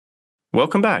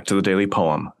Welcome back to the Daily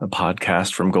Poem, a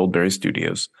podcast from Goldberry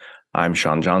Studios. I'm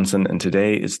Sean Johnson, and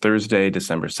today is Thursday,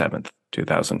 December 7th,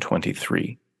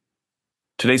 2023.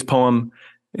 Today's poem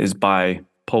is by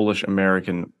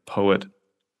Polish-American poet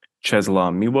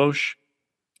Czeslaw Milosz,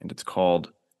 and it's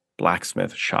called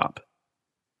Blacksmith Shop.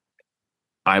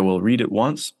 I will read it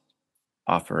once,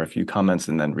 offer a few comments,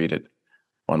 and then read it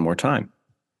one more time.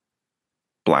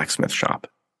 Blacksmith Shop.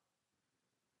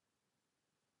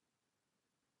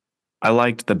 I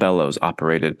liked the bellows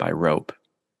operated by rope,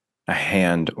 a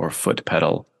hand or foot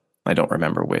pedal, I don't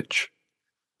remember which,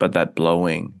 but that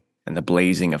blowing and the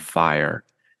blazing of fire,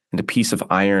 and a piece of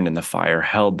iron in the fire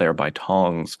held there by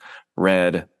tongs,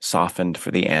 red, softened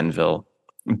for the anvil,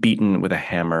 beaten with a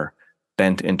hammer,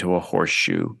 bent into a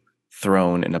horseshoe,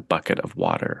 thrown in a bucket of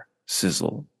water,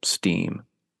 sizzle, steam.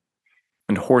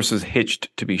 And horses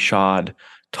hitched to be shod,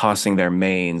 tossing their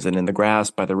manes, and in the grass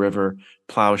by the river,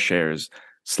 plowshares,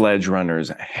 sledge runners,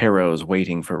 harrows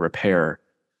waiting for repair.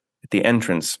 At the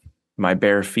entrance, my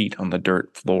bare feet on the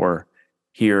dirt floor,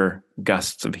 here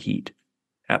gusts of heat.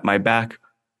 At my back,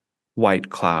 white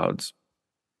clouds.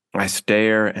 I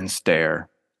stare and stare.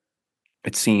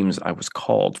 It seems I was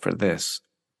called for this,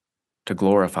 to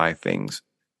glorify things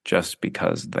just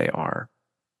because they are.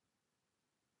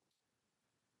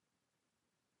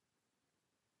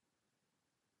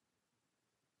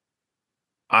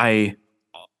 I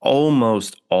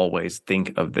almost always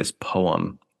think of this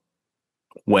poem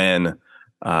when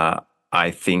I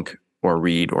think or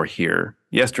read or hear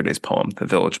yesterday's poem, The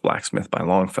Village Blacksmith by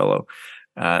Longfellow.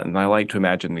 And I like to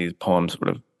imagine these poems sort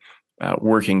of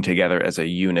working together as a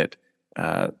unit.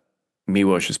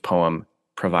 Miłosz's poem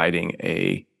providing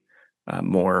a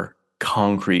more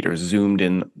concrete or zoomed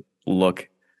in look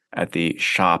at the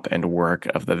shop and work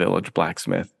of the village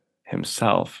blacksmith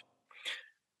himself.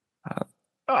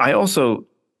 I also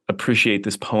appreciate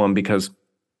this poem because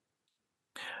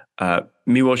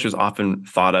Miłosz is often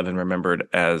thought of and remembered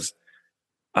as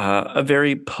a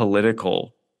very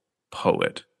political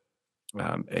poet,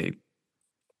 a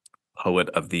poet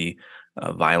of the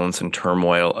violence and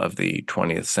turmoil of the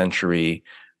 20th century,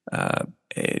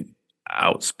 an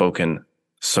outspoken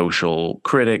social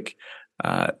critic,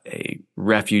 a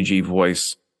refugee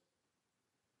voice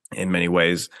in many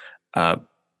ways.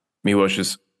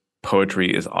 Miłosz's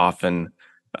poetry is often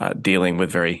dealing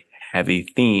with very heavy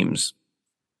themes.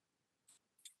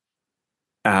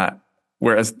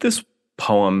 Whereas this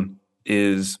poem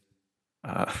is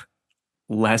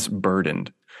less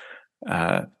burdened.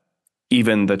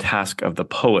 Even the task of the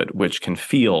poet, which can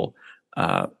feel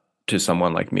to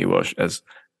someone like Miłosz as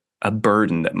a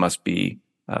burden that must be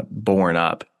borne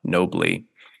up nobly.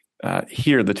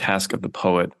 Here, the task of the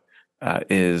poet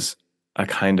is a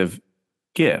kind of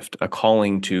gift, a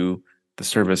calling to the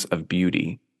service of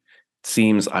beauty. It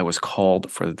seems I was called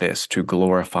for this, to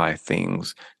glorify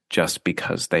things just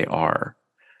because they are.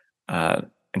 And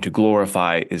to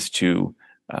glorify is to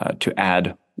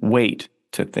add weight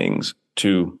to things,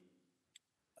 to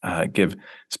give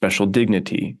special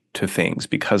dignity to things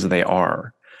because they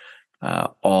are.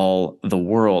 All the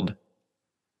world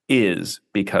is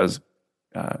because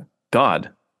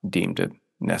God deemed it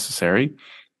necessary,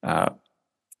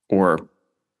 or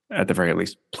at the very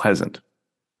least pleasant.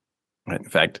 In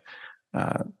fact,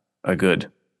 a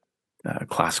good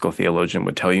classical theologian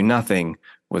would tell you nothing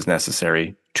was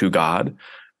necessary to God,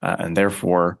 and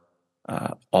therefore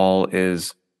all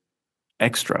is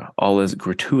extra, all is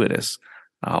gratuitous,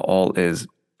 all is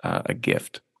a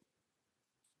gift.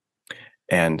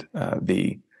 And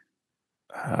the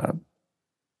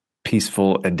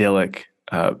peaceful, idyllic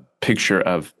picture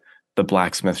of the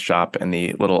blacksmith shop and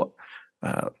the little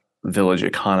village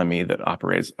economy that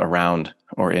operates around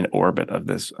or in orbit of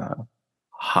this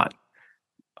hot,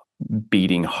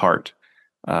 beating heart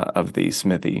of the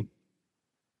smithy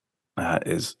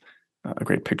is a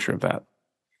great picture of that.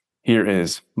 Here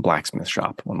is Blacksmith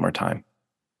Shop one more time.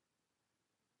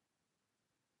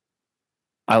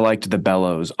 I liked the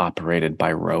bellows operated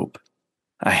by rope,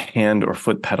 a hand or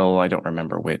foot pedal, I don't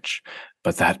remember which,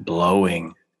 but that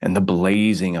blowing and the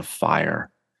blazing of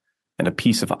fire, and a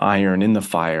piece of iron in the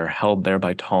fire held there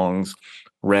by tongs,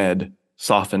 red,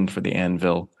 softened for the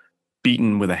anvil,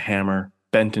 beaten with a hammer,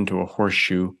 bent into a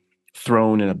horseshoe,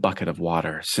 thrown in a bucket of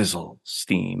water, sizzle,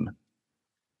 steam.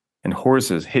 And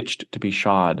horses hitched to be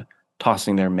shod,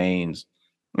 tossing their manes,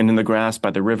 and in the grass by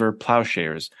the river,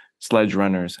 plowshares, sledge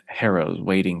runners, harrows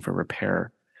waiting for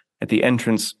repair. At the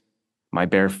entrance, my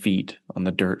bare feet on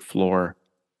the dirt floor,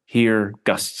 here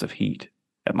gusts of heat.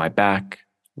 At my back,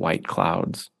 white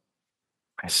clouds.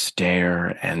 I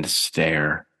stare and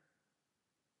stare.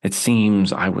 It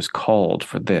seems I was called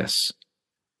for this,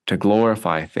 to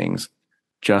glorify things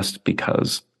just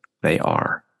because they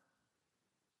are.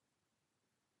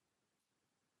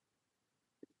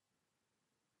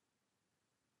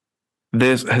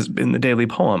 This has been the Daily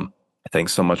Poem.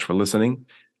 Thanks so much for listening.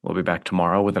 We'll be back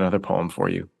tomorrow with another poem for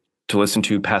you. To listen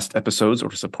to past episodes or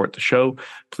to support the show,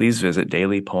 please visit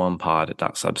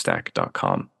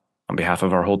dailypoempod.substack.com. On behalf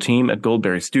of our whole team at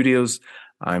Goldberry Studios,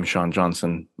 I'm Sean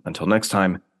Johnson. Until next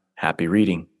time, happy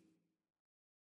reading.